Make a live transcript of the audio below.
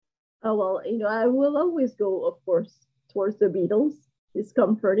Oh, well, I will always go, of course, towards the Beatles. It's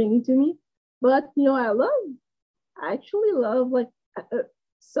comforting to me. But, I actually love, like,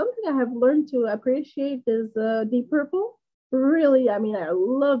 something I have learned to appreciate is Deep Purple. Really, I mean, I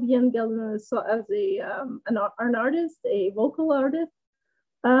love Ian Gillan as an artist, a vocal artist.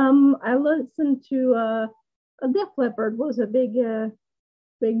 I listened to Def Leppard was a big,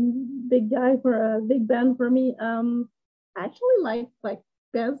 big guy for a big band for me. I actually like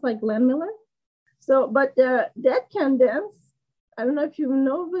bands like Glenn Miller. So, but Dead Can Dance. I don't know if you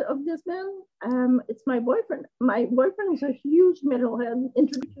know of this band. It's my boyfriend. My boyfriend is a huge metalhead.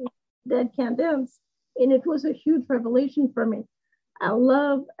 Introduced to Dead Can Dance, and it was a huge revelation for me. I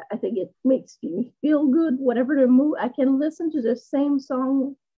think it makes me feel good. Whatever the mood, I can listen to the same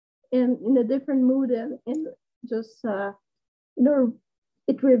song in a different mood and just you know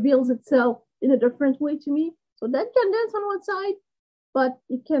it reveals itself in a different way to me. So that can dance on one side, but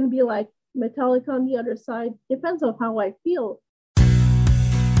it can be like metallic on the other side. Depends on how I feel.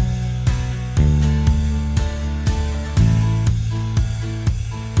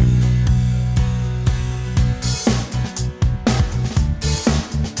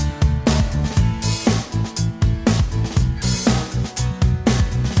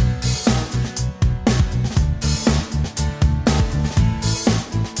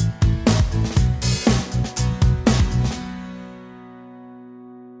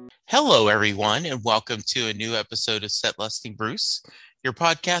 Hello, everyone, and welcome to a new episode of Set Lusting Bruce, your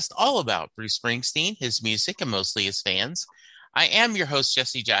podcast all about Bruce Springsteen, his music, and mostly his fans. I am your host,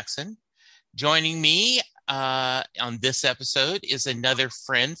 Jesse Jackson. Joining me on this episode is another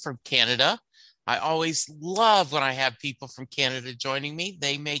friend from Canada. I always love when I have people from Canada joining me.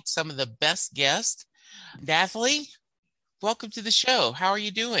 They make some of the best guests. Nathalie, welcome to the show. How are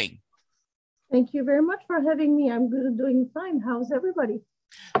you doing? Thank you very much for having me. I'm good, doing fine. How's everybody?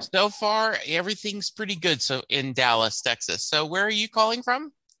 So far, everything's pretty good. So in Dallas, Texas. So where are you calling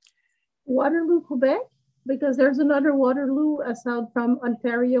from? Waterloo, Quebec, because there's another Waterloo south from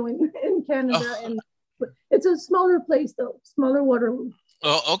Ontario in Canada. Oh. And it's a smaller place, though, smaller Waterloo.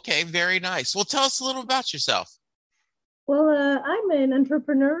 Oh, okay. Very nice. Well, tell us a little about yourself. Well, I'm an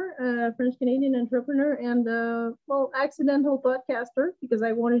entrepreneur, French-Canadian entrepreneur, and, accidental podcaster because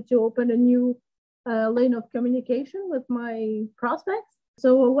I wanted to open a new lane of communication with my prospects.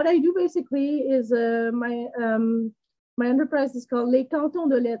 So what I do basically is my enterprise is called Les Cantons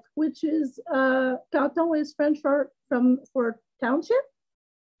de Lettres, which is canton is French for township,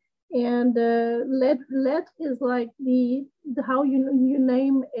 and lettre is like the how you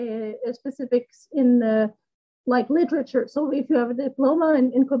name a specifics in like literature. So if you have a diploma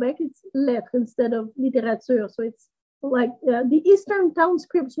in Quebec, it's lettres instead of littérature. So it's like the Eastern town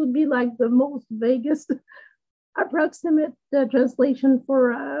scripts would be like the most vaguest approximate translation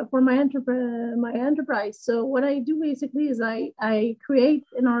for my enterprise. So what I do basically is I create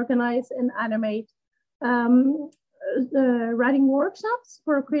and organize and animate writing workshops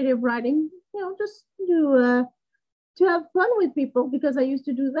for creative writing. Just to have fun with people, because I used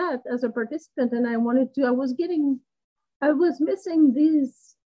to do that as a participant, and I was missing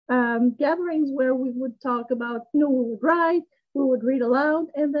these gatherings where we would talk about, we would write, we would read aloud,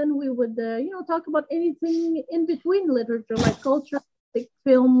 and then we would, talk about anything in between literature, like culture, like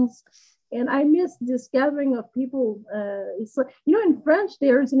films. And I miss this gathering of people. It's in French,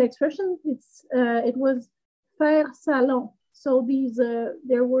 there's an expression. It was faire salon. So these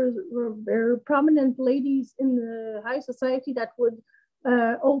there were very prominent ladies in the high society that would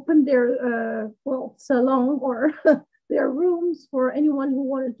open their salon or their rooms for anyone who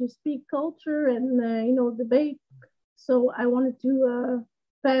wanted to speak culture and debate. So I wanted to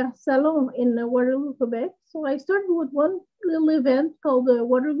faire salon in Waterloo, Quebec. So I started with one little event called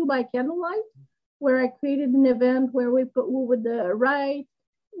Waterloo by Candlelight, where I created an event where we would write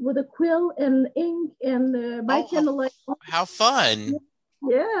with a quill and ink and by candlelight. How fun!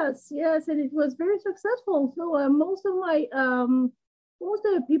 Yes, and it was very successful. So most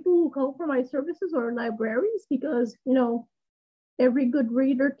of the people who call for my services are libraries, because every good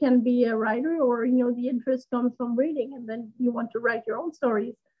reader can be a writer, or the interest comes from reading, and then you want to write your own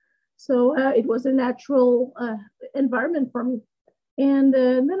stories. So it was a natural environment for me. And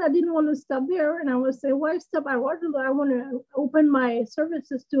then I didn't want to stop there, and I was saying, why stop at Waterloo? I want to open my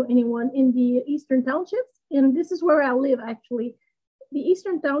services to anyone in the Eastern Townships, and this is where I live, actually. The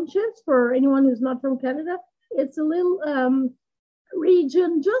Eastern Townships, for anyone who's not from Canada, it's a little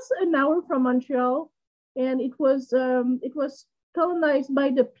region just an hour from Montreal, and it was colonized by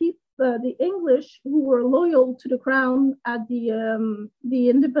the English, who were loyal to the crown at the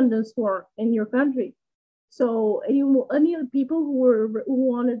Independence War in your country. So any of the people who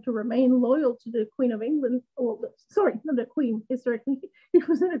wanted to remain loyal to the Queen of England, well, sorry, not the Queen, historically, it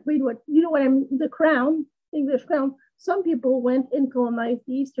wasn't a Queen, what, you know what I mean, the crown, English crown, some people went and colonized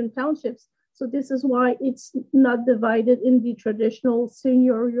the Eastern Townships. So this is why it's not divided in the traditional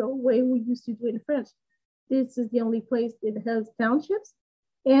seigneurial way we used to do in France. This is the only place that has townships.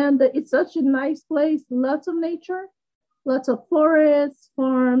 And it's such a nice place, lots of nature, lots of forests,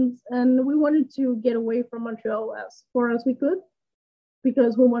 farms, and we wanted to get away from Montreal as far as we could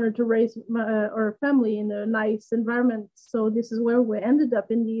because we wanted to raise our family in a nice environment. So this is where we ended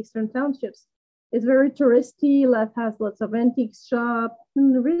up in the Eastern Townships. It's very touristy. It has lots of antique shop.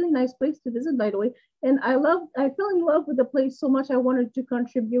 And a really nice place to visit, by the way. And I fell in love with the place so much I wanted to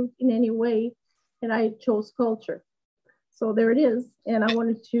contribute in any way, and I chose culture. So there it is. And I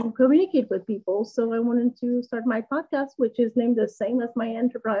wanted to communicate with people. So I wanted to start my podcast, which is named the same as my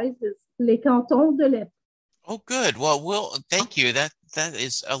enterprise, is Les Cantons de l'Est. Oh, good. Well, thank you. That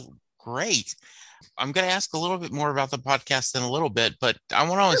is great. I'm going to ask a little bit more about the podcast in a little bit, but I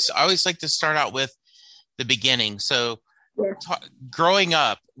always like to start out with the beginning. So growing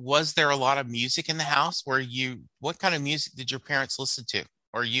up, was there a lot of music in the house? What kind of music did your parents listen to,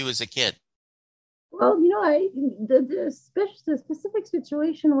 or you as a kid? Well, the specific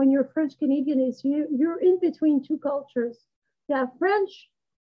situation when you're French Canadian is you're in between two cultures. You have French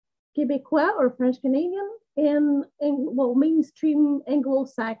Québécois or French Canadian and mainstream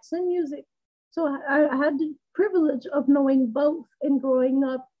Anglo-Saxon music. So I had the privilege of knowing both and growing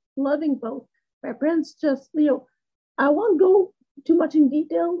up loving both. My parents just, I won't go too much in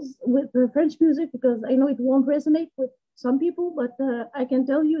details with the French music because I know it won't resonate with some people, but I can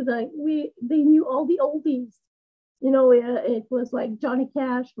tell you that they knew all the oldies. It was like Johnny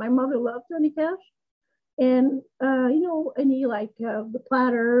Cash. My mother loved Johnny Cash. And, any like the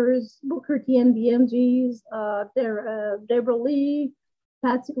Platters, Booker T and the MGs, Deborah Lee,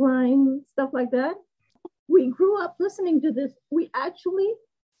 Patsy Cline, stuff like that. We grew up listening to this. We actually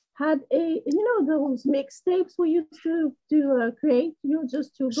had those mixtapes we used to create,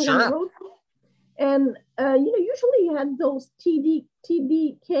 just to go on the road. And, usually you had those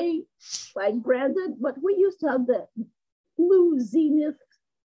TDK like branded, but we used to have the Blue Zenith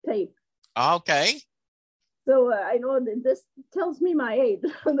tape. Okay. So I know that this tells me my age,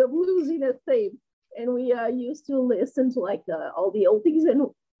 the Blue Zenith tape. And we used to listen to like all the oldies. And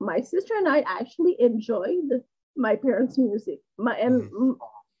my sister and I actually enjoyed my parents' music.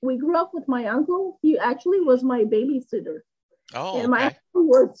 We grew up with my uncle. He actually was my babysitter. Oh, and my uncle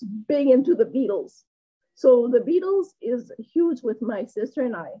was big into the Beatles. So the Beatles is huge with my sister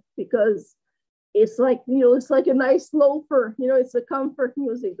and I because it's like, it's like a nice loafer. It's a comfort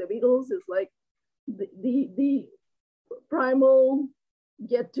music. The Beatles is like the primal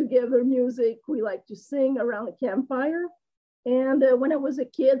get-together music we like to sing around a campfire. And when I was a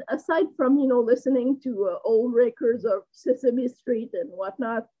kid, aside from, listening to old records of Sesame Street and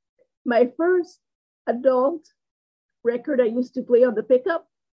whatnot, my first adult record I used to play on the pickup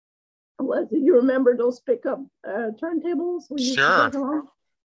was, you remember those pickup turntables? Sure.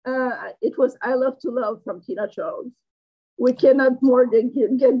 It was I Love to Love from Tina Charles. We cannot more than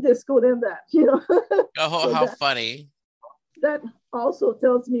get disco than that, Oh, so how funny. That also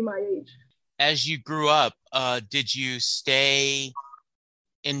tells me my age. As you grew up, did you stay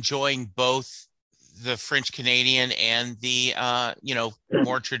enjoying both the French Canadian and the,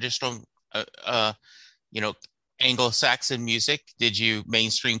 more traditional, Anglo-Saxon music? Did you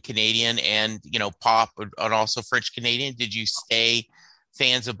mainstream Canadian and, pop and also French Canadian? Did you stay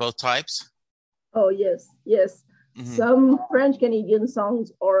fans of both types? Oh, yes. Mm-hmm. Some French Canadian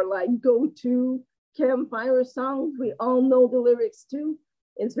songs are like go-to campfire songs. We all know the lyrics too.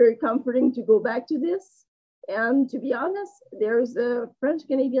 It's very comforting to go back to this. And to be honest, there's a French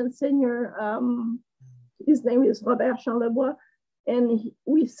Canadian singer. His name is Robert Charlebois, and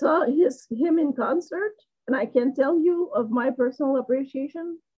we saw him in concert. And I can tell you of my personal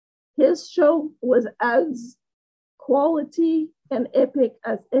appreciation, his show was as quality and epic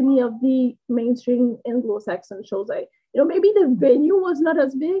as any of the mainstream Anglo-Saxon shows. Maybe the venue was not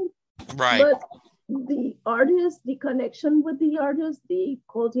as big, right? But the artist, the connection with the artist, the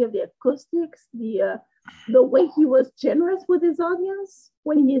quality of the acoustics, the way he was generous with his audience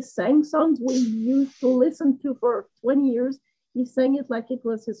when he sang songs we used to listen to for 20 years. He sang it like it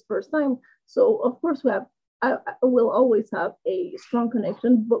was his first time. So of course I will always have a strong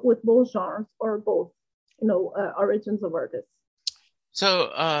connection, but with both genres or both, origins of artists.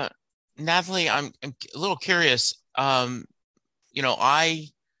 So, Nathalie, I'm a little curious. I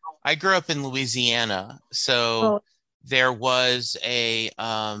grew up in Louisiana, so there was a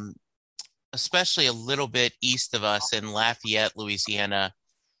especially a little bit east of us in Lafayette, Louisiana,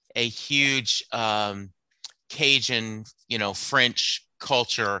 a huge Cajun, French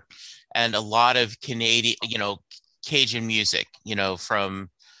culture, and a lot of Canadian, Cajun music, from,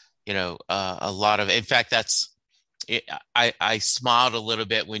 a lot of, in fact, that's it. I smiled a little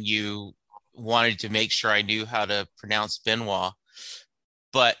bit when you wanted to make sure I knew how to pronounce Benoit,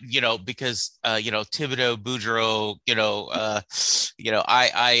 but because Thibodeau, Boudreaux,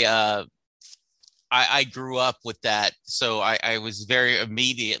 I grew up with that, so I was very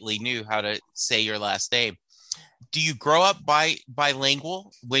immediately knew how to say your last name. Do you grow up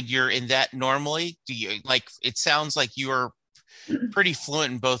bilingual when you're in that normally? Do you like? It sounds like you are pretty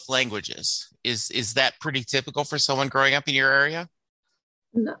fluent in both languages. Is that pretty typical for someone growing up in your area?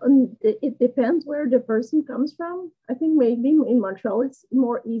 No, it depends where the person comes from. I think maybe in Montreal it's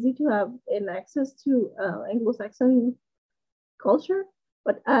more easy to have an access to Anglo-Saxon culture.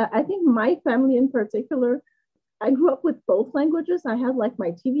 But I think my family in particular, I grew up with both languages. I had like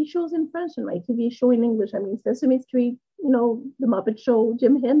my TV shows in French and my TV show in English. I mean, Sesame Street, The Muppet Show,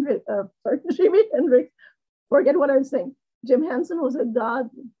 Jimi Hendrix. Forget what I was saying. Jim Henson was a god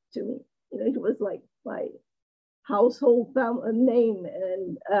to me. It was like my household name.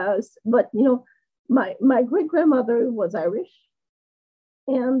 And but my great grandmother was Irish,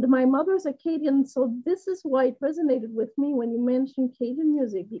 and my mother's Acadian. So this is why it resonated with me when you mentioned Cajun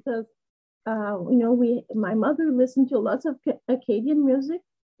music, because my mother listened to lots of Acadian music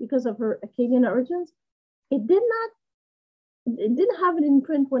because of her Acadian origins. It didn't have an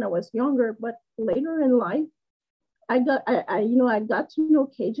imprint when I was younger, but later in life, I got to know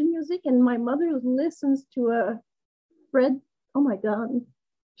Cajun music, and my mother listens to a Fred. Oh my God,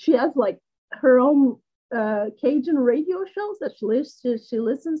 she has like her own Cajun radio shows that she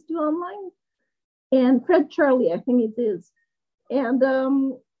listens to online, and Fred Charlie, I think it is, and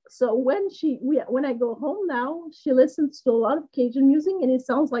so when I go home now, she listens to a lot of Cajun music, and it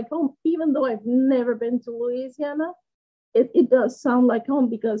sounds like home, even though I've never been to Louisiana. It does sound like home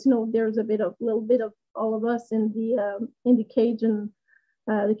because there's a little bit of all of us in the Cajun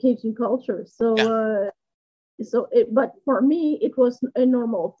culture. Yeah. But for me it was a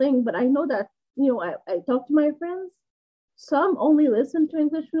normal thing. But I know that I talk to my friends. Some only listen to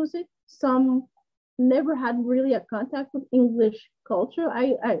English music. Some never had really a contact with English culture.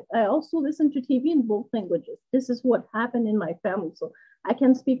 I also listen to TV in both languages. This is what happened in my family. So I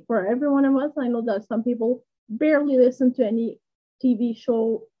can speak for every one of us. I know that some people barely listen to any TV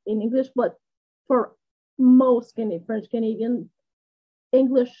show in English, but for most French Canadian,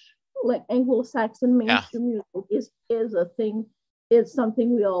 English, like Anglo-Saxon Yeah. mainstream music is a thing. It's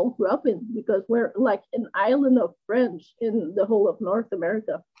something we all grew up in because we're like an island of French in the whole of North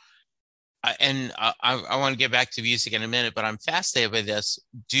America. I want to get back to music in a minute, but I'm fascinated by this.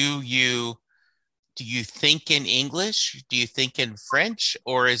 Do you think in English? Do you think in French,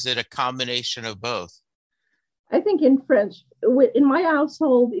 or is it a combination of both? I think in French. In my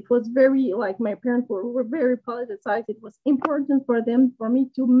household, it was very like my parents were very politicized. It was important for me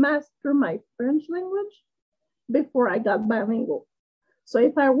to master my French language before I got bilingual. So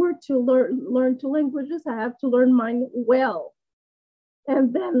if I were to learn two languages, I have to learn mine well,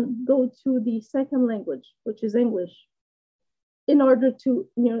 and then go to the second language, which is English, in order to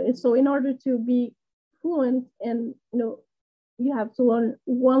in order to be fluent, and you have to learn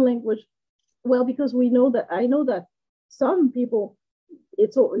one language well, because I know that some people,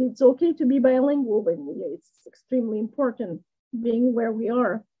 it's okay to be bilingual, but it's extremely important being where we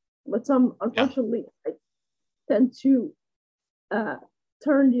are. But some, unfortunately, tend to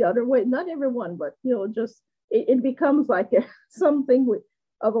turn the other way. Not everyone, but just it becomes like something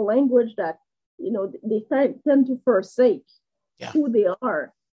of a language that they tend to forsake who they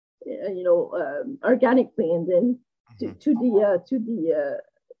are, organically, and then to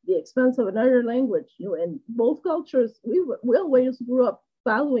the expense of another language. And both cultures, we always grew up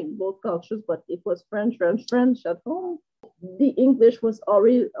following both cultures, but it was French at home. The English was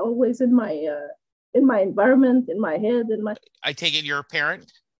always in my environment, in my head, I take it you're a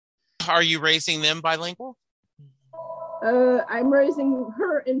parent. Are you raising them bilingual? I'm raising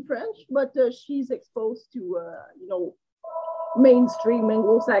her in French, but she's exposed to mainstream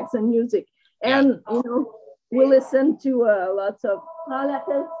Anglo-Saxon music, and we listen to lots of.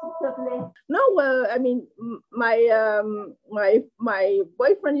 No, I mean my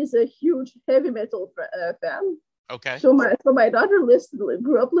boyfriend is a huge heavy metal fan. Okay. So my daughter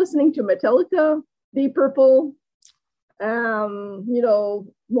grew up listening to Metallica, Deep Purple,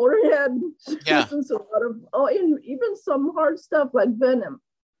 Motorhead. Yeah. Listens to a lot of even some hard stuff like Venom.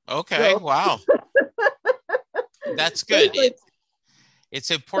 Okay. So. Wow. That's good.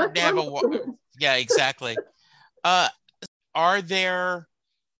 It's important That's to have one a of the ways. yeah, exactly. Uh, are there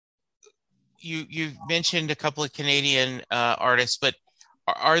you mentioned a couple of Canadian artists, but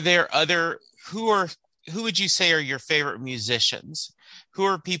are there other who would you say are your favorite musicians? Who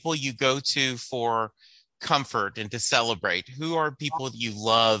are people you go to for comfort and to celebrate? Who are people that you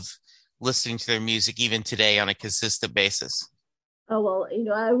love listening to their music even today on a consistent basis? Oh well,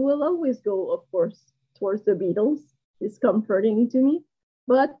 I will always go, of course, towards the Beatles. It's comforting to me.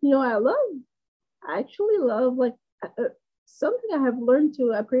 But I actually love like something I have learned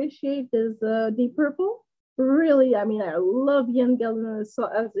to appreciate is Deep Purple. Really, I mean, I love Ian Gillan as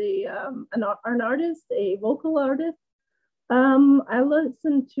an artist, a vocal artist. I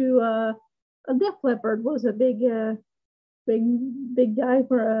listened to Def Leppard was a big, big guy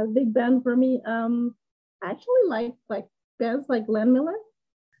for a big band for me. I actually like bands like Glenn Miller.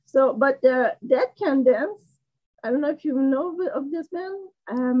 So, but Dead Can Dance. I don't know if you know of this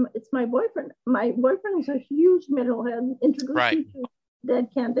band. It's my boyfriend. My boyfriend is a huge metalhead. Introduced Right. me to Dead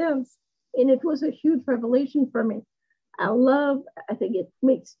Can Dance, and it was a huge revelation for me. I think it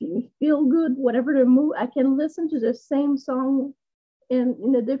makes me feel good. Whatever the mood, I can listen to the same song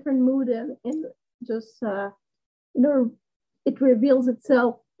in a different mood and just you know it reveals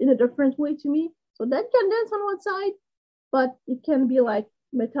itself in a different way to me. So that can dance on one side, but it can be like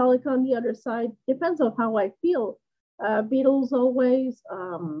Metallica on the other side. Depends on how I feel. Beatles always,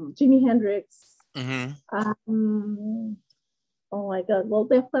 Jimi Hendrix. Mm-hmm. Oh my God, well,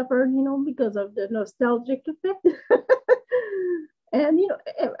 Def Leppard, because of the nostalgic effect. And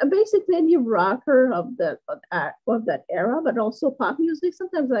basically any rocker of that era, but also pop music.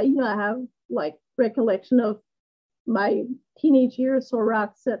 Sometimes I have like recollection of my teenage years, so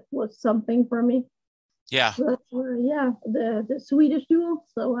rock set was something for me. Yeah. But yeah, the Swedish duo.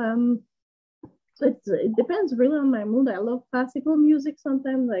 So it depends really on my mood. I love classical music.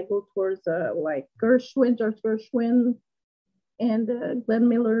 Sometimes I go towards like George Gershwin, and Glenn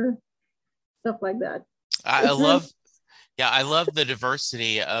Miller, stuff like that. I It's really love yeah, I love the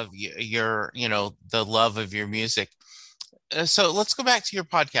diversity of your, the love of your music. So let's go back to your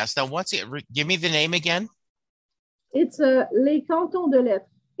podcast. Now, give me the name again. it's Les Cantons de Lettres.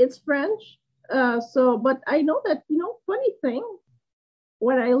 It's French. But I know that funny thing,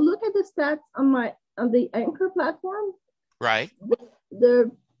 when I look at the stats on the Anchor platform, Right.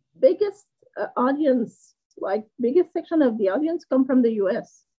 the biggest audience, like biggest section of the audience, come from the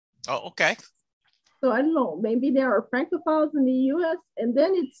U.S. Oh, okay. So I don't know, maybe there are francophiles in the U.S. and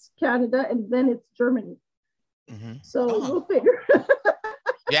then it's Canada and then it's Germany. Mm-hmm. So we'll figure.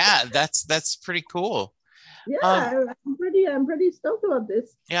 Yeah, that's pretty cool. Yeah, I'm pretty stoked about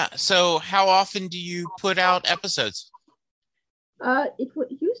this. Yeah. So how often do you put out episodes? It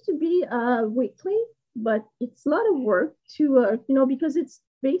used to be weekly, but it's a lot of work to because it's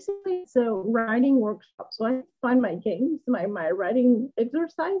a writing workshop. So I find my games, my writing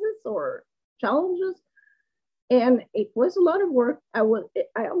exercises or challenges, and it was a lot of work. I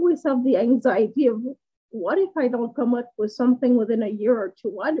always have the anxiety of what if I don't come up with something within a year or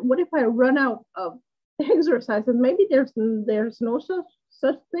two? What if I run out of exercise? And maybe there's no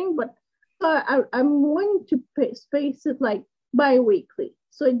such thing, but I'm going to space it like bi-weekly,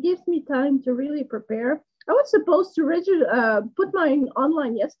 so it gives me time to really prepare. I was supposed to put mine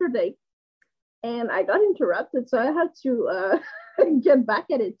online yesterday, and I got interrupted, so I had to get back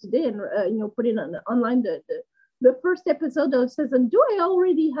at it today and put it online the first episode of season. Do I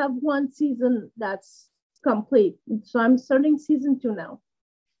already have one season that's complete? So I'm starting season 2 now.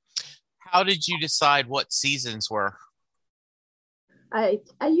 How did you decide what seasons were? I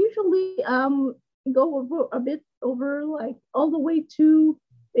usually go over a bit over like all the way to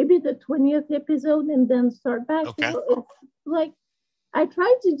maybe the 20th episode and then start back. Okay. It's like I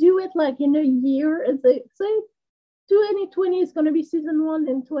tried to do it like in a year. As they say, 2020 is going to be season 1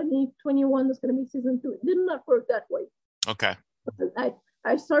 and 2021 is going to be season 2. It did not work that way. Okay.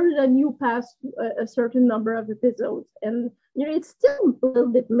 I started a new past a certain number of episodes, and it's still a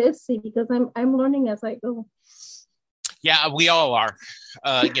little bit messy because I'm learning as I go. Yeah, we all are.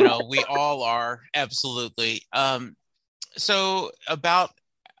 We all are, absolutely. So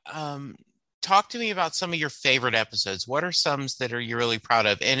talk to me about some of your favorite episodes. What are some that you really proud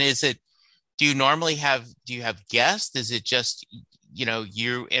of? And do you have guests? Is it just,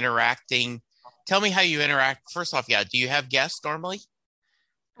 you interacting? Tell me how you interact. First off, yeah, do you have guests normally?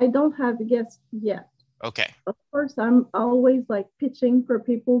 I don't have guests yet. Okay. Of course, I'm always like pitching for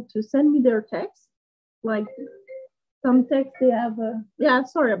people to send me their text. Like some text they have. Yeah,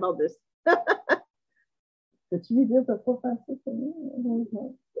 sorry about this.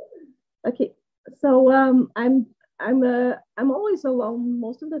 Okay, so I'm always alone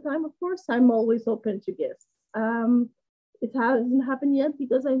most of the time. Of course, I'm always open to guests. It hasn't happened yet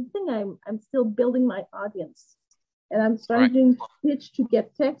because I think I'm still building my audience, and I'm starting to pitch to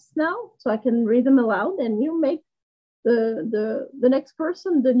get texts now, so I can read them aloud and make the next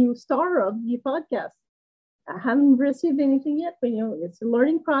person the new star of the podcast. I haven't received anything yet, but it's a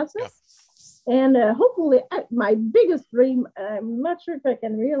learning process. Yeah. And hopefully, my biggest dream, I'm not sure if I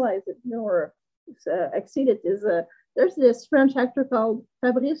can realize it or exceed it, is there's this French actor called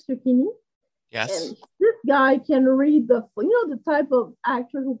Fabrice Lucchini. Yes. And this guy can read the type of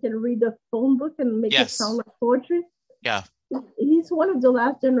actor who can read the phone book and make it sound like poetry. Yeah. He's one of the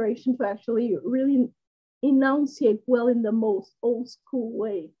last generation to actually really enunciate well in the most old school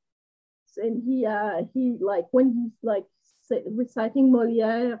way. And he like when he's like reciting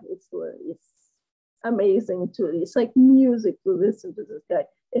Molière, it's amazing too. It's like music to listen to this guy.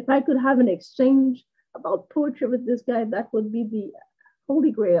 If I could have an exchange about poetry with this guy, that would be the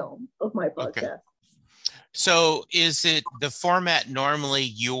holy grail of my podcast. Okay. So is it the format normally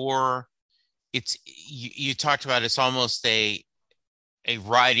you talked about it's almost a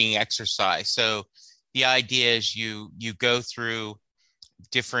writing exercise. So the idea is you go through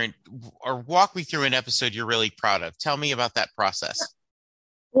different, or walk me through an episode you're really proud of. Tell me about that process.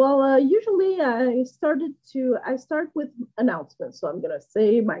 Well, usually I start with announcements. So I'm going to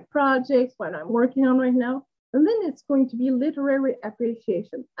say my projects, what I'm working on right now. And then it's going to be literary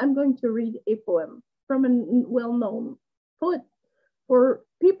appreciation. I'm going to read a poem from a well-known poet for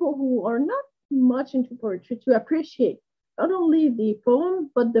people who are not much into poetry to appreciate not only the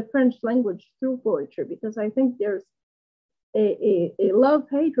poem, but the French language through poetry, because I think there's a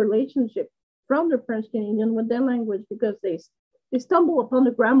love-hate relationship from the French Canadian with their language, because they stumble upon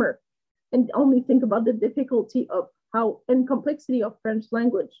the grammar and only think about the difficulty of and complexity of French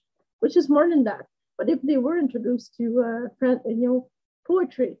language, which is more than that. But if they were introduced to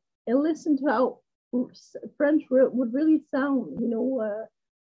poetry and listen to how French would really sound,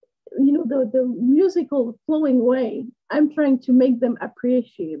 the musical flowing way, I'm trying to make them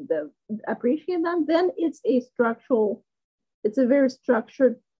appreciate them. Then it's a very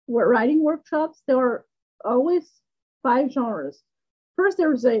structured writing workshops. There are always 5 genres. First,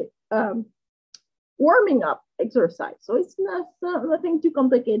 there's a warming up exercise. So it's nothing too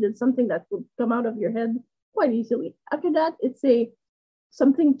complicated, something that would come out of your head quite easily. After that, it's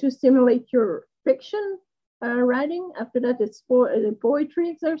something to stimulate your fiction writing. After that, it's a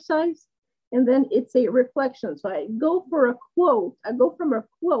poetry exercise. And then it's a reflection. So I go for a quote. I go from a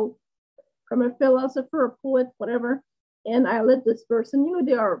quote from a philosopher, a poet, whatever. And I let this person,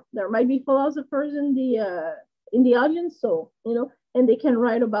 there might be philosophers in the audience. So, and they can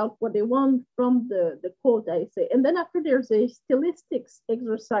write about what they want from the quote I say. And then after, there's a stilistics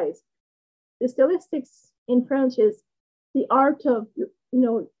exercise. The stilistics in French is the art of,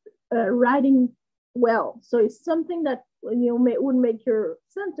 writing well. So it's something that, would make your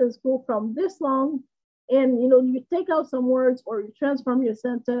sentence go from this long, and, you take out some words or you transform your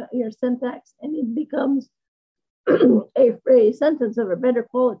syntax, and it becomes a sentence of a better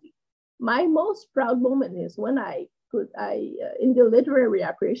quality. My most proud moment is when in the literary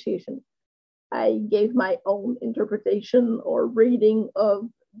appreciation, I gave my own interpretation or reading of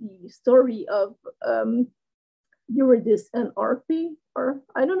the story of Eurydice and Orpheus, or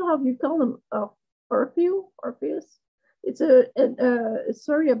I don't know how you call them, Orpheus. It's a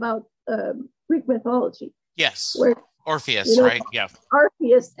story about Greek mythology. Yes, Orpheus, right? Yeah.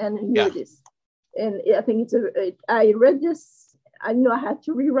 Orpheus and Eurydice. Yeah. And I think I read this, I had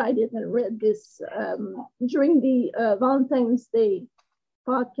to rewrite it and read this during the Valentine's Day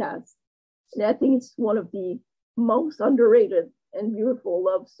podcast. And I think it's one of the most underrated and beautiful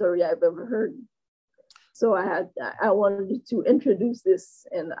love story I've ever heard. So I wanted to introduce this,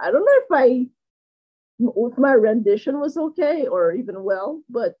 and I don't know if my rendition was okay or even well,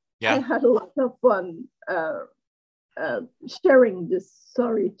 but yeah. I had a lot of fun sharing this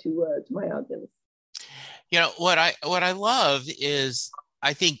story to my audience. What I love is,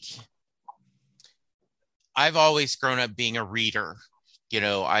 I think I've always grown up being a reader.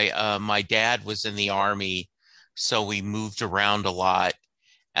 My dad was in the Army, so we moved around a lot,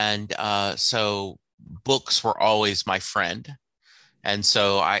 and so books were always my friend, and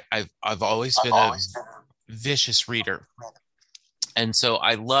so I've always been a vicious reader, and so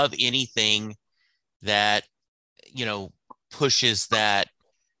I love anything that pushes that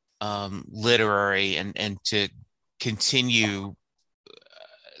literary and to continue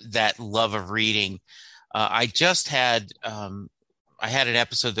that love of reading. I had an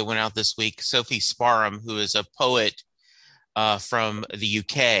episode that went out this week. Sophie Sparham, who is a poet from the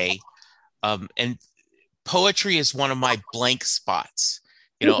UK, and poetry is one of my blank spots.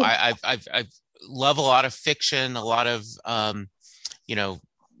 I've love a lot of fiction, a lot of you know,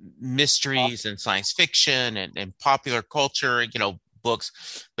 mysteries and science fiction and popular culture,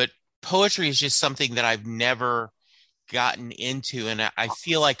 books. But poetry is just something that I've never gotten into. And I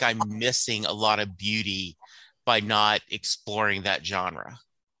feel like I'm missing a lot of beauty by not exploring that genre.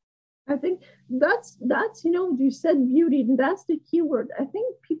 I think that's you said beauty, and that's the key word. I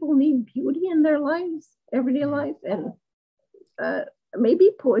think people need beauty in their lives, everyday life, and uh,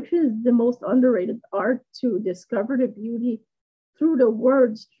 maybe poetry is the most underrated art to discover the beauty through the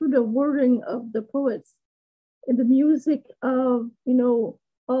words, through the wording of the poets, and the music of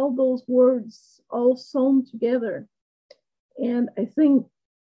all those words all sewn together. And I think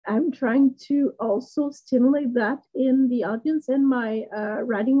I'm trying to also stimulate that in the audience and my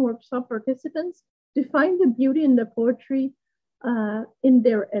writing workshop participants to find the beauty in the poetry in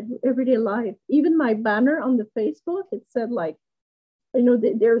their everyday life. Even my banner on the Facebook, it said like,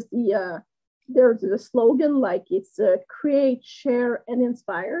 there's the slogan, like it's create, share, and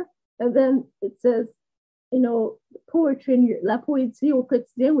inspire. And then it says, poetry in la poésie au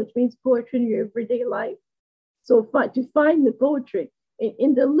quotidien, which means poetry in your everyday life. So to find the poetry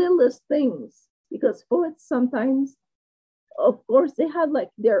in the littlest things, because poets sometimes, of course, they have like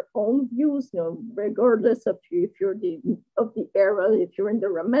their own views, regardless of if you're of the era, if you're in the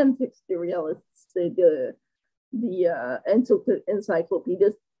romantics, the realists, the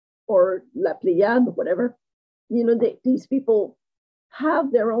encyclopedists, or La Pléiade, whatever. These people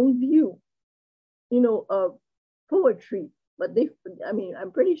have their own view, of poetry, but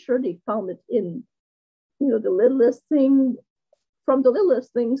I'm pretty sure they found it in, the littlest thing, from the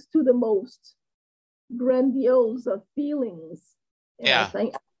littlest things to the most grandiose of feelings. And Yeah. I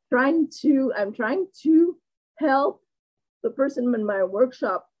think I'm trying to help the person in my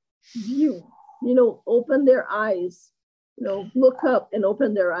workshop view, open their eyes, look up and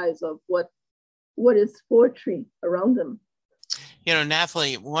open their eyes of what is poetry around them.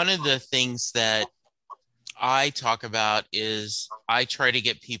 Nathalie, one of the things that I talk about is I try to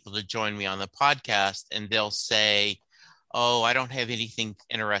get people to join me on the podcast, and they'll say, oh, I don't have anything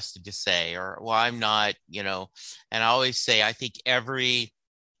interested to say, or, well, I'm not, and I always say, I think every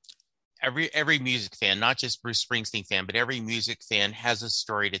music fan, not just Bruce Springsteen fan, but every music fan has a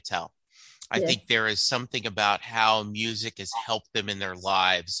story to tell. I Yes. think there is something about how music has helped them in their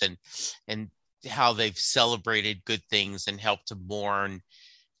lives, and how they've celebrated good things and helped to mourn,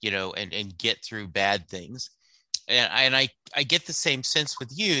 and get through bad things. And I get the same sense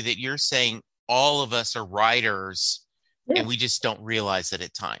with you, that you're saying all of us are writers. Yes. And we just don't realize it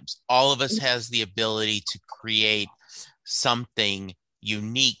at times. All of us has the ability to create something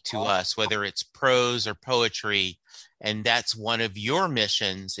unique to us, whether it's prose or poetry. And that's one of your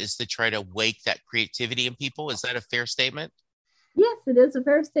missions, is to try to wake that creativity in people. Is that a fair statement? Yes, it is a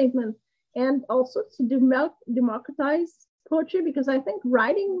fair statement. And also to democratize poetry, because I think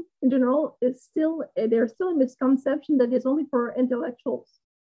writing in general is there's still a misconception that it's only for intellectuals.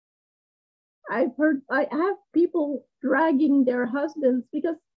 I have people dragging their husbands,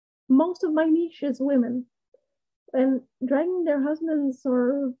 because most of my niche is women, and dragging their husbands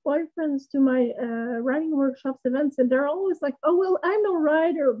or boyfriends to my writing workshops, events, and they're always like, oh, well, I'm a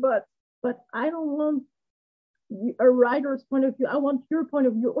writer, but I don't want a writer's point of view. I want your point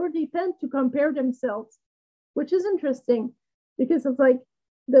of view. Or they tend to compare themselves, which is interesting, because it's like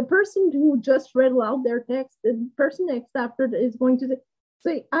the person who just read aloud their text, the person next after is going to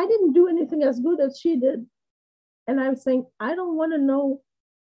say, I didn't do anything as good as she did. And I'm saying, I don't want to know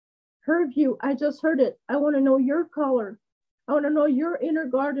her view. I just heard it. I want to know your color. I want to know your inner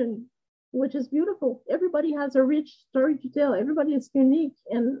garden, which is beautiful. Everybody has a rich story to tell. Everybody is unique.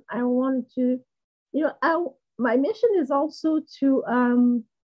 And I want to, my mission is also to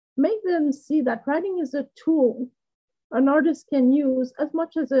make them see that writing is a tool an artist can use, as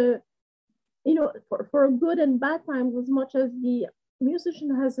much as for good and bad times, as much as the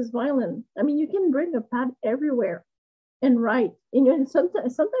musician has his violin. I mean, you can bring a pad everywhere and write. And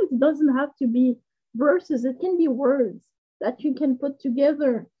sometimes it doesn't have to be verses. It can be words that you can put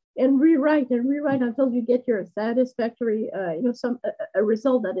together and rewrite until you get your satisfactory, a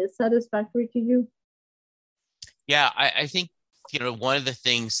result that is satisfactory to you. Yeah, I think, one of the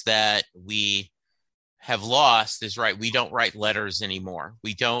things that we have lost is, right, we don't write letters anymore.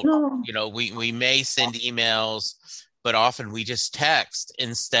 We don't, No. We may send emails, but often we just text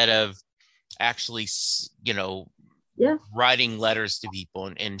instead of actually, writing letters to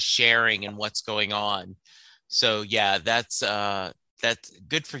people and sharing and what's going on. So yeah, that's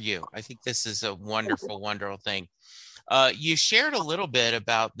good for you. I think this is a wonderful, wonderful thing. You shared a little bit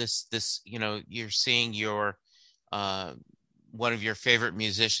about this, you're seeing your uh, one of your favorite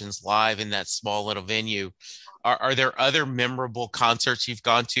musicians live in that small little venue. Are there other memorable concerts you've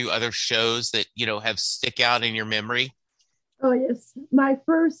gone to, other shows that, have stick out in your memory? Oh, yes. My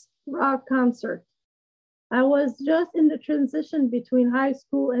first rock concert. I was just in the transition between high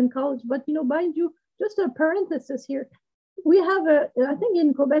school and college. But, mind you, just a parenthesis here. We have I think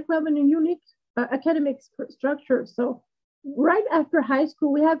in Quebec, we have a unique academic structure. So right after high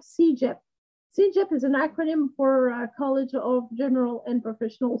school, we have CEGEP. CEGEP is an acronym for College of General and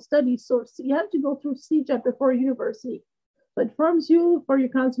Professional Studies. So you have to go through CEGEP before university. So it forms you for your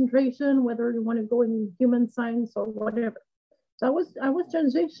concentration, whether you want to go in human science or whatever. So I was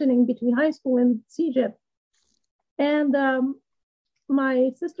transitioning between high school and CEGEP. And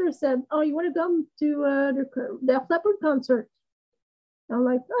my sister said, "Oh, you want to come to the Def Leppard concert?" I'm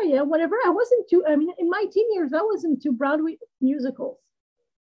like, "Oh yeah, whatever." I mean, in my teen years, I was into Broadway musicals.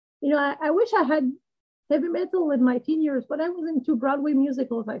 I wish I had heavy metal in my teen years, but I was into Broadway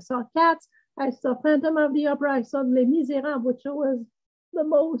musicals. I saw Cats, I saw Phantom of the Opera, I saw Les Miserables, which was the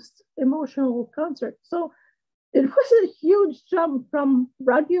most emotional concert. So it was a huge jump from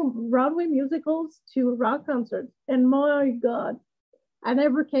Broadway musicals to rock concerts. And my God, I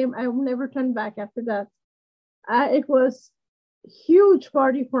never turned back after that. It was a huge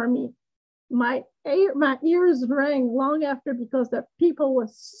party for me. My ears rang long after because the people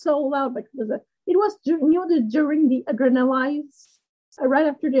was so loud. But it was during the Adrenalize, right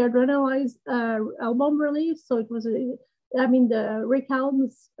after the Adrenalize album release. So it was the Rick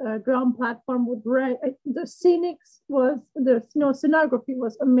Helms drum platform with the scenics was scenography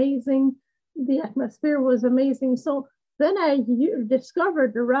was amazing, the atmosphere was amazing. So then I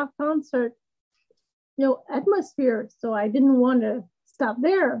discovered the rock concert, atmosphere. So I didn't want to stop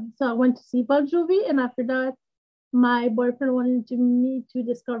there. So I went to see Bon Jovi, and after that, my boyfriend wanted me to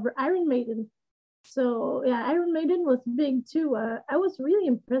discover Iron Maiden. So yeah, Iron Maiden was big too. I was really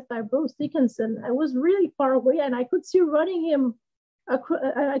impressed by Bruce Dickinson. I was really far away, and I could see him.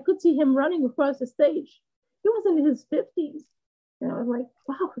 I could see him running across the stage. He was in his 50s, and I was like,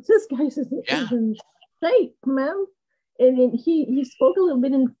 "Wow, this guy is in shape, man." And he spoke a little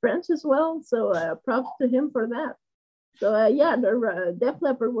bit in French as well. So props to him for that. So yeah, the Def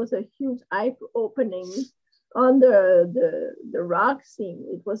Leppard was a huge eye opening on the rock scene.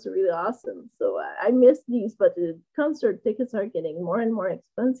 It was really awesome. So I miss these, but the concert tickets are getting more and more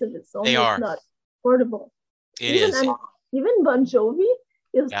expensive. It's almost not affordable. It is. Even Bon Jovi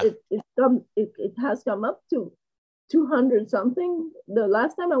Yeah. it has come up to 200 something. The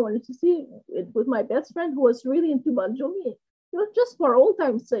last time I wanted to see it with my best friend who was really into Bon Jovi, it was just for old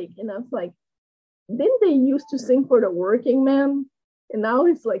time's sake. And I was like, didn't they used to sing for the working man? And now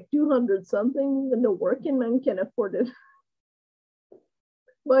it's like 200 something, and the working man can afford it.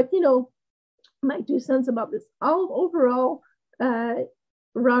 But my 2 cents about this. All overall,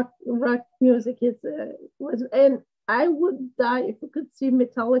 rock music was, and I would die if I could see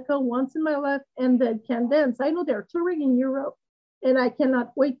Metallica once in my life, and Dead Can Dance. I know they're touring in Europe, and I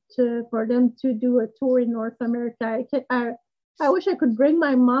cannot wait for them to do a tour in North America. I wish I could bring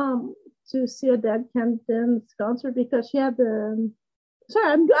my mom to see a Dead Can Dance concert because she had the. Sorry,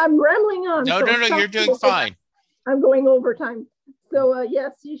 I'm rambling on. No, you're doing fine. I'm going over time. So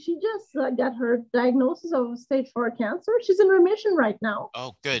yes, she just got her diagnosis of stage 4 cancer. She's in remission right now.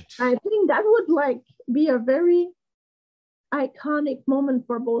 Oh, good. I think that would be a very iconic moment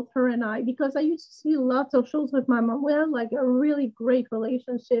for both her and I, because I used to see lots of shows with my mom. We had a really great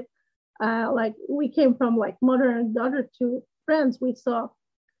relationship. We came from mother and daughter to friends. We saw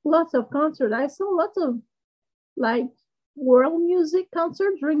lots of concerts. I saw lots of world music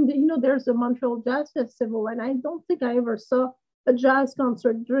concert during there's the Montreal Jazz Festival, and I don't think I ever saw a jazz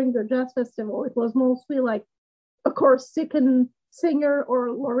concert during the jazz festival. It was mostly a Corsican singer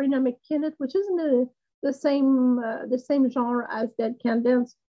or Lorena McKinnon, which isn't the same genre as Dead Can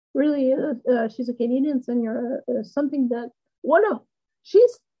Dance. Really, she's a Canadian singer. Something that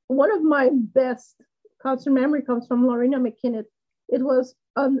she's one of my best concert memory comes from Lorena McKinnon. It was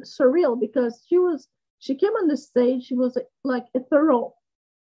surreal because she came on the stage. She was ethereal.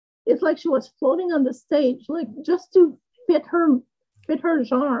 It's like she was floating on the stage, just to fit her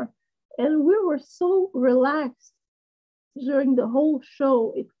genre. And we were so relaxed during the whole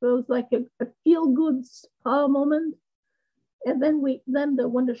show. It feels like a feel-good spa moment. And then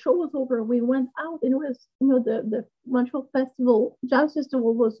when the show was over, we went out, and it was the Montreal Jazz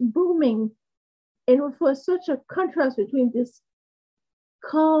Festival was booming, and it was such a contrast between this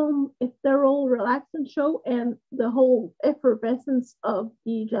calm, ethereal, relaxing show and the whole effervescence of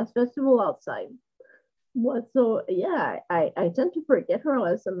the jazz festival outside. What so yeah, I tend to forget her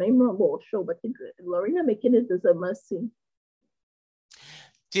as a memorable show, but Lorena McKinnon is a must see.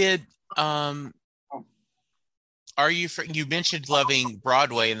 Did you mentioned loving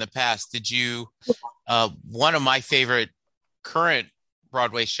Broadway in the past? Did you one of my favorite current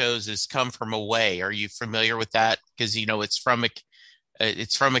Broadway shows is Come From Away. Are you familiar with that? Because it's from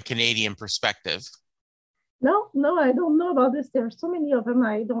a Canadian perspective. No, I don't know about this. There are so many of them.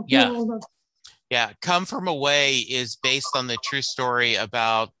 I don't know Yeah, all of. yeah. Come From Away is based on the true story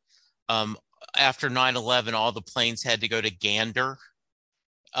about um, after 9/11, all the planes had to go to Gander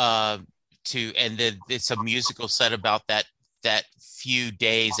uh, and then it's a musical set about that few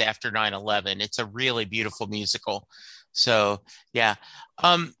days after 9/11. It's a really beautiful musical. So yeah.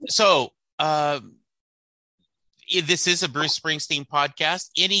 So this is a Bruce Springsteen podcast.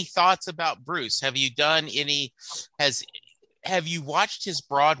 Any thoughts about Bruce? Has have you watched his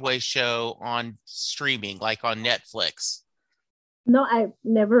Broadway show on streaming, like on Netflix? No, I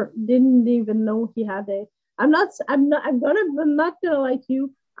never didn't even know he had a. I'm not gonna lie to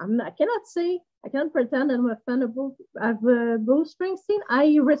you. I cannot say. I can't pretend I'm a fan of Bruce Springsteen.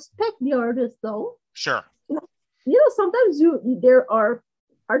 I respect the artist though. Sure. Sometimes there are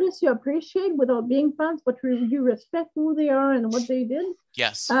artists you appreciate without being fans, but you respect who they are and what they did.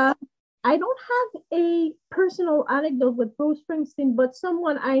 Yes. I don't have a personal anecdote with Bruce Springsteen, but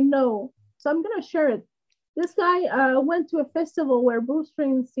someone I know, so I'm gonna share it. This guy went to a festival where Bruce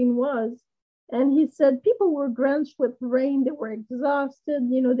Springsteen was, and he said people were drenched with rain. They were exhausted.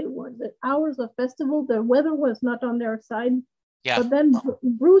 They were the hours of festival. The weather was not on their side. Yeah. But then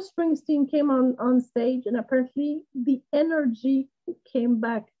Bruce Springsteen came on stage, and apparently the energy came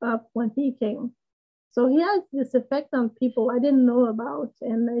back up when he came. So he has this effect on people I didn't know about.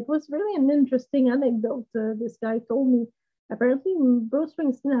 And it was really an interesting anecdote this guy told me. Apparently, Bruce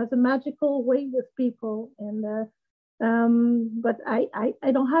Springsteen has a magical way with people. But I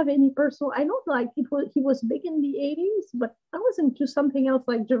don't have any personal. I know like he was big in the 80s, but I was into something else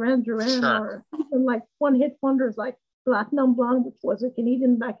like Duran Duran or even like one hit wonders like Platinum Blonde, which was a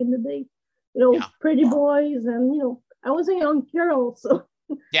Canadian back in the day. Pretty Boys, and I was a young girl, so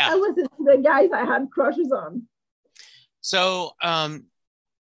yeah, I was the guys I had crushes on. So a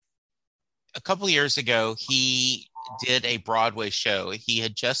couple of years ago, he did a Broadway show. He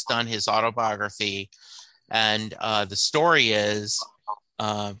had just done his autobiography, and the story is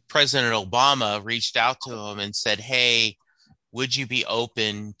President Obama reached out to him and said, "Hey, would you be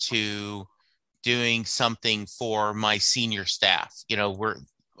open to doing something for my senior staff?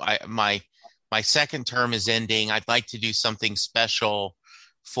 My second term is ending. I'd like to do something special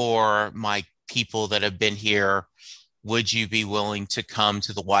for my people that have been here. Would you be willing to come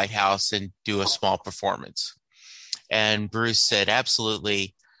to the White House and do a small performance?" And Bruce said,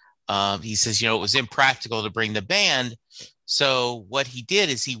 absolutely. He says, it was impractical to bring the band. So what he did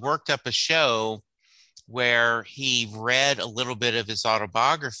is he worked up a show where he read a little bit of his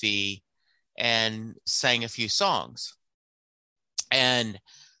autobiography and sang a few songs. And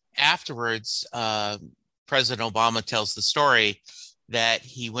afterwards, President Obama tells the story that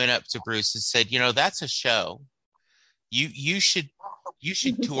he went up to Bruce and said, that's a show. You should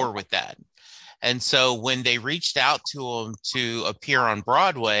tour with that. And so when they reached out to him to appear on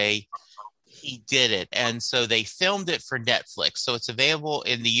Broadway, he did it. And so they filmed it for Netflix. So it's available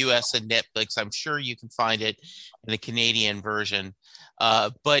in the US and Netflix. I'm sure you can find it in the Canadian version.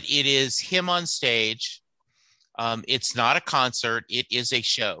 But it is him on stage. It's not a concert. It is a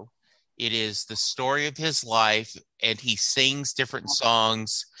show. It is the story of his life, and he sings different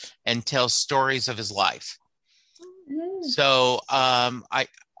songs and tells stories of his life. So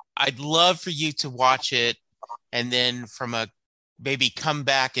I'd love for you to watch it, and then maybe come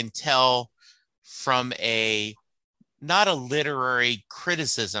back and tell from not a literary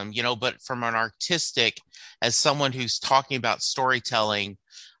criticism, but from an artistic, as someone who's talking about storytelling.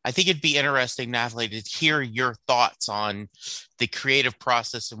 I think it'd be interesting, Nathalie, to hear your thoughts on the creative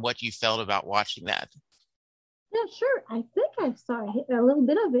process and what you felt about watching that. Yeah, sure. I think I saw a little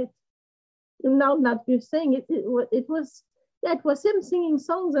bit of it. Now that you're saying it, it was him singing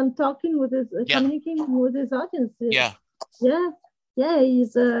songs and talking with his, communicating with his audience. Yeah.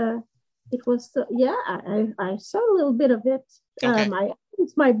 He's it was I saw a little bit of it. Okay.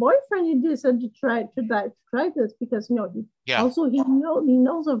 My boyfriend he decided to try this because he knows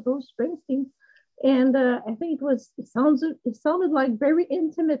of Bruce Springsteen, and I think it sounded like very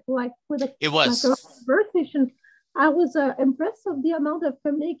intimate, like with a conversation. I was impressed of the amount of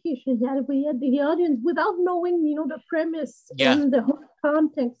communication he had with the audience without knowing the premise and the whole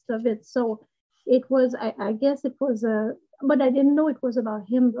context of it. So it was I guess it was but I didn't know it was about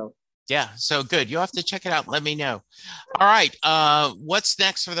him though. Yeah, so good. You'll have to check it out. Let me know. All right. What's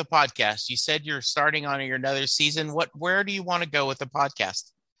next for the podcast? You said you're starting on your another season. Where do you want to go with the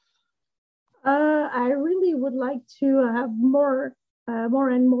podcast? I really would like to have more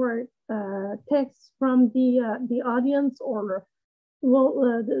and more texts from the audience, or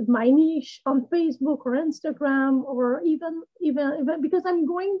my niche on Facebook or Instagram, or even because I'm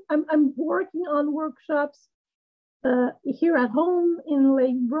working on workshops here at home in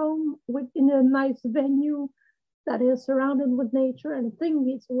Lake Brome, in a nice venue that is surrounded with nature, and I think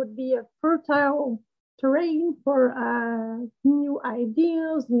it would be a fertile terrain for new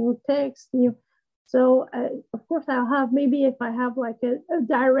ideas, new texts, new. So of course I'll have, maybe if I have like a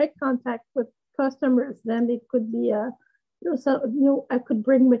direct contact with customers, then it could be I could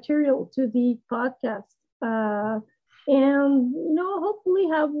bring material to the podcast, and hopefully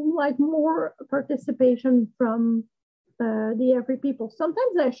have like more participation from the every people.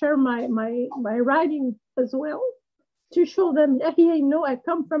 Sometimes I share my writing as well, to show them, hey, I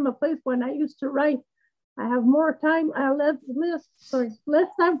come from a place when I used to write. I have more time. I less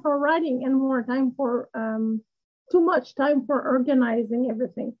time for writing, and more time for too much time for organizing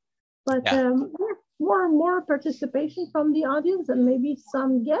everything. But Yeah. more participation from the audience, and maybe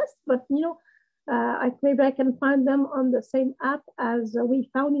some guests. But maybe I can find them on the same app as we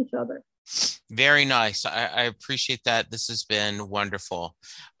found each other. Very nice. I appreciate that. This has been wonderful.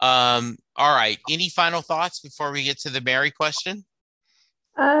 All right. Any final thoughts before we get to the Mary question?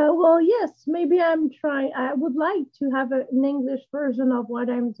 Well, yes, maybe I would like to have an English version of what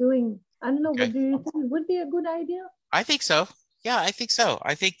I'm doing. I don't know. Okay. What do you think would be a good idea? I think so. Yeah, I think so.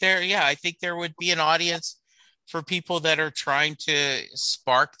 I think there would be an audience for people that are trying to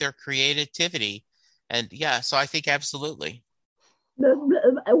spark their creativity. And yeah, so I think absolutely.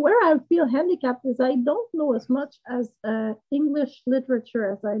 Where I feel handicapped is I don't know as much as English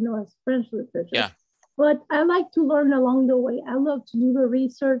literature as I know as French literature. Yeah. But I like to learn along the way. I love to do the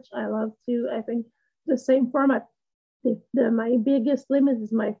research. I think, the same format. My biggest limit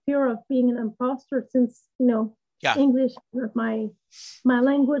is my fear of being an imposter, since Yeah. English is not my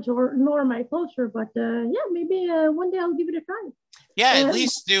language, or nor my culture. But yeah, maybe one day I'll give it a try. Yeah, at And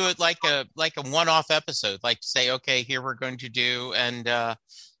least do it like a one-off episode. Like say, okay, here we're going to do, and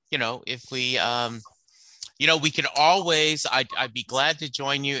if we could always, I'd be glad to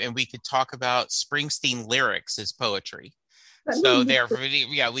join you, and we could talk about Springsteen lyrics as poetry. that So would be there, cool.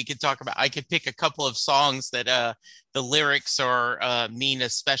 yeah, we could talk about. I could pick a couple of songs that the lyrics are mean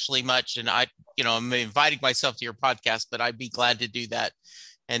especially much, and I'm inviting myself to your podcast, but I'd be glad to do that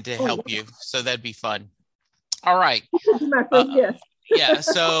and to Oh, help you. So that'd be fun. All right. my Uh, first guess. yeah.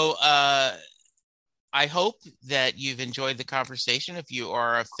 So I hope that you've enjoyed the conversation. If you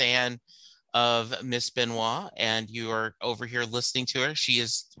are a fan of Miss Benoit and you are over here listening to her, she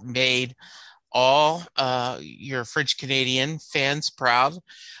has made all your French Canadian fans proud.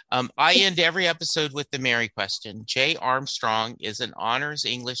 I end every episode with the Mary question. Jay Armstrong is an honors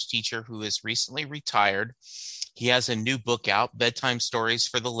English teacher who is recently retired. He has a new book out, Bedtime Stories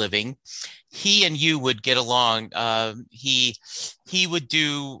for the Living. He and you would get along. He would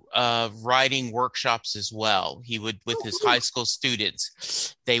do writing workshops as well. He would, with his high school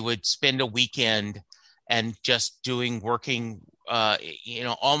students, they would spend a weekend and just working,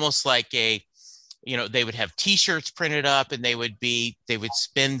 almost like they would have T-shirts printed up, and they would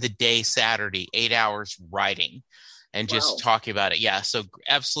spend the day Saturday 8 hours writing and just Wow. talking about it. Yeah, so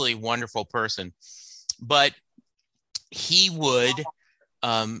absolutely wonderful person. But he would,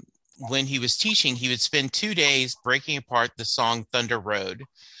 when he was teaching, he would spend 2 days breaking apart the song Thunder Road,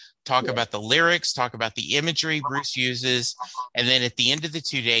 talk Yes. about the lyrics, talk about the imagery Bruce uses, and then at the end of the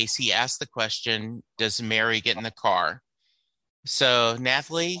 2 days, he asked the question, does Mary get in the car? So,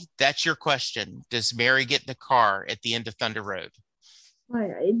 Nathalie, that's your question. Does Mary get in the car at the end of Thunder Road?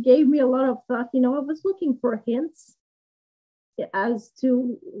 It gave me a lot of thought. I was looking for hints as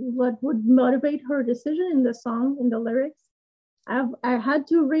to what would motivate her decision in the song, in the lyrics. I have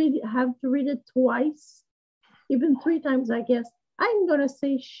to read it twice, even three times, I guess. I'm gonna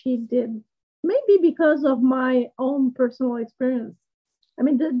say she did, maybe because of my own personal experience. I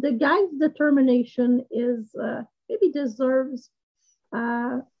mean, the guy's determination is maybe deserves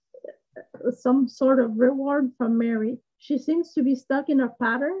uh, some sort of reward from Mary. She seems to be stuck in a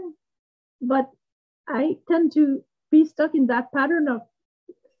pattern, but I tend to be stuck in that pattern of,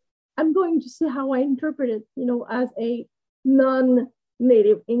 I'm going to see how I interpret it, as a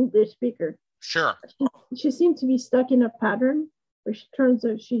non-native English speaker. Sure. She seemed to be stuck in a pattern where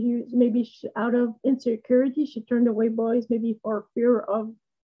out of insecurity, she turned away boys, maybe for fear of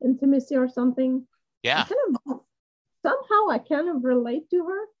intimacy or something. Yeah. Somehow I kind of relate to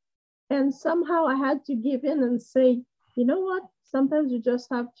her, And somehow I had to give in and say, you know what? Sometimes you just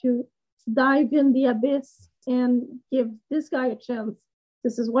have to dive in the abyss and give this guy a chance.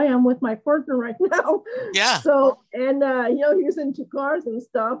 This is why I'm with my partner right now. Yeah. So, and he's into cars and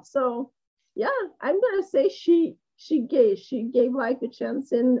stuff. So, yeah, I'm gonna say she gave life a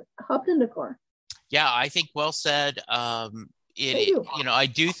chance and hopped in the car. Yeah, I think well said. I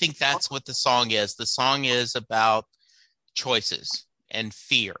do think that's what the song is. The song is about choices and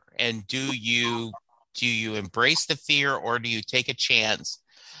fear. And do you embrace the fear, or do you take a chance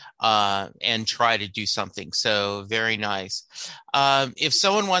and try to do something? So very nice. If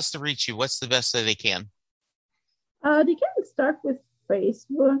someone wants to reach you, what's the best way they can? They can start with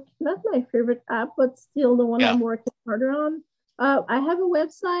Facebook. Not my favorite app, but still the one I'm working harder on. I have a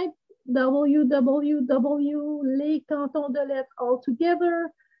website,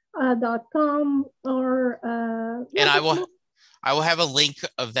 www.lescantonsdeletresaltogether.com, and I will have a link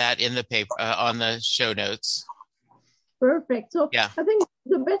of that in the paper on the show notes. Perfect. So I think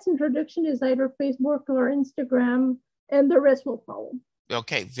the best introduction is either Facebook or Instagram, and the rest will follow.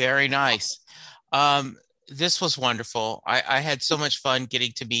 Okay, very nice. This was wonderful. I had so much fun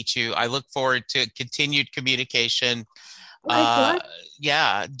getting to meet you. I look forward to continued communication. Do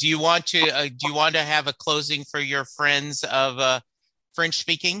you want to have a closing for your friends of French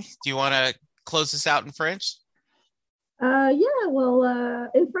speaking? Do you want to close this out in French? In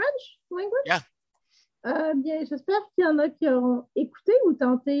French language? Yeah. Bien, j'espère qu'il y en a qui ont écouté ou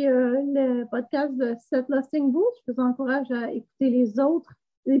tenté le podcast de Set Lusting Bruce. Je vous encourage à écouter les autres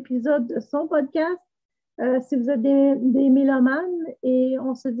épisodes de son podcast si vous êtes des mélomanes, et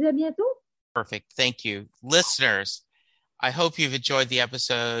on se dit à bientôt. Perfect. Thank you. Listeners, I hope you've enjoyed the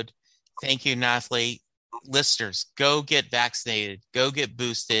episode. Thank you, Nathalie. Listeners, go get vaccinated, go get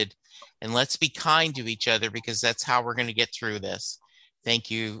boosted, and let's be kind to each other, because that's how we're going to get through this. Thank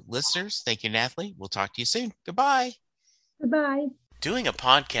you, listeners. Thank you, Nathalie. We'll talk to you soon. Goodbye. Goodbye. Doing a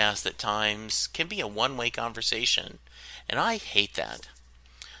podcast at times can be a one-way conversation, and I hate that.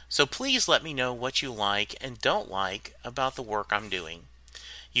 So please let me know what you like and don't like about the work I'm doing.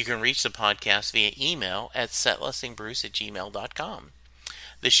 You can reach the podcast via email at setlustingbruce@gmail.com.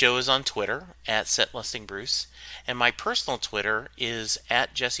 The show is on Twitter at setlustingbruce, and my personal Twitter is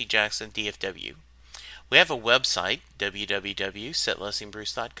at JesseJacksonDFW. We have a website,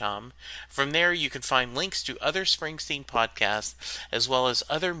 www.setlustingbruce.com. From there, you can find links to other Springsteen podcasts, as well as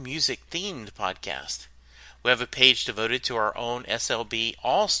other music-themed podcasts. We have a page devoted to our own SLB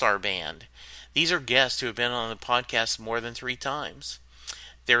All-Star Band. These are guests who have been on the podcast more than 3 times.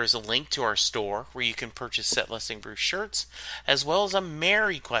 There is a link to our store where you can purchase Set Lusting Bruce shirts, as well as a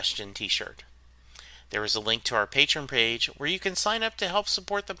Merry Question t-shirt. There is a link to our Patreon page where you can sign up to help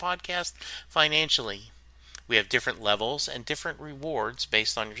support the podcast financially. We have different levels and different rewards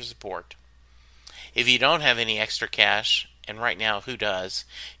based on your support. If you don't have any extra cash, and right now, who does?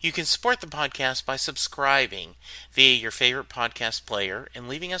 You can support the podcast by subscribing via your favorite podcast player and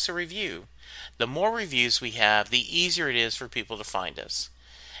leaving us a review. The more reviews we have, the easier it is for people to find us.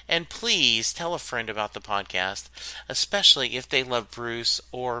 And please tell a friend about the podcast, especially if they love Bruce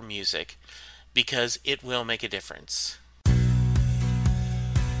or music, because it will make a difference.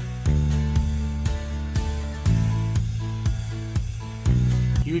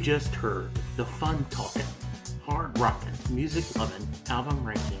 You just heard the fun-talking, hard-rocking, music-loving,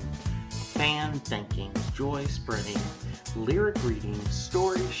 album-ranking, fan-thinking, joy-spreading, lyric-reading,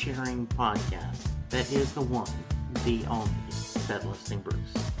 story-sharing podcast that is the one, the only, Set Lusting Bruce.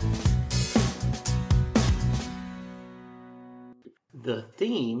 The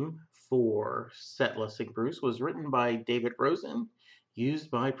theme for Set Lusting Bruce was written by David Rosen,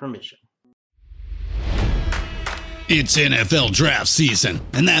 used by permission. It's NFL draft season,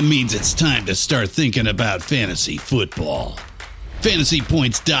 and that means it's time to start thinking about fantasy football.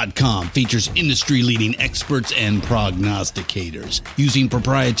 FantasyPoints.com features industry-leading experts and prognosticators using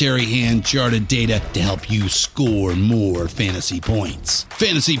proprietary hand-charted data to help you score more fantasy points.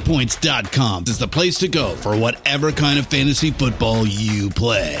 FantasyPoints.com is the place to go for whatever kind of fantasy football you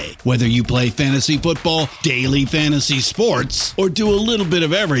play. Whether you play fantasy football, daily fantasy sports, or do a little bit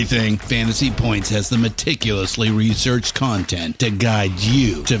of everything, Fantasy Points has the meticulously researched content to guide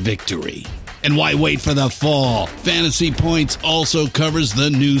you to victory. And why wait for the fall? Fantasy Points also covers the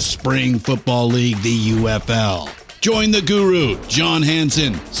new spring football league, the UFL. Join the guru, John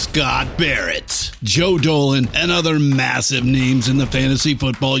Hansen, Scott Barrett, Joe Dolan, and other massive names in the fantasy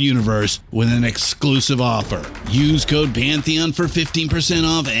football universe with an exclusive offer. Use code Pantheon for 15%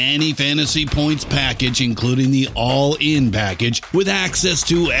 off any Fantasy Points package, including the all-in package, with access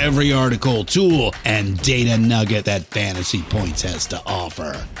to every article, tool, and data nugget that Fantasy Points has to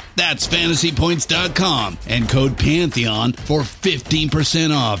offer. That's fantasypoints.com and code Pantheon for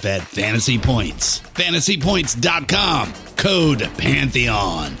 15% off at Fantasy Points. Fantasypoints.com, code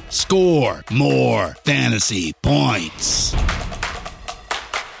Pantheon. Score more fantasy points.